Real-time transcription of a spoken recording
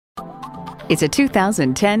It's a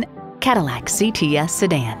 2010 Cadillac CTS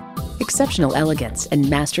sedan. Exceptional elegance and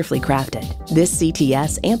masterfully crafted, this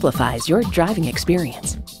CTS amplifies your driving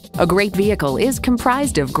experience. A great vehicle is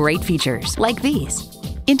comprised of great features like these: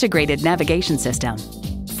 integrated navigation system,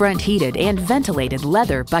 front heated and ventilated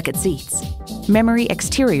leather bucket seats, memory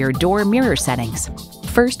exterior door mirror settings,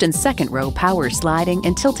 first and second row power sliding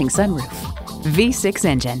and tilting sunroof, V6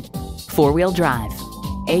 engine, four-wheel drive,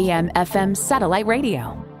 AM/FM satellite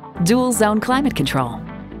radio, dual zone climate control,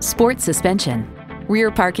 sport suspension,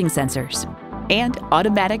 rear parking sensors, and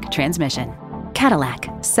automatic transmission. Cadillac,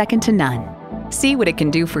 second to none. See what it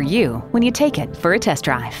can do for you when you take it for a test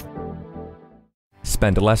drive.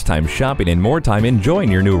 Spend less time shopping and more time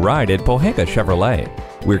enjoying your new ride at Pohanka Chevrolet.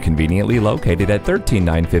 We're conveniently located at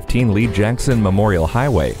 13915 Lee Jackson Memorial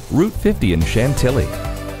Highway, Route 50 in Chantilly.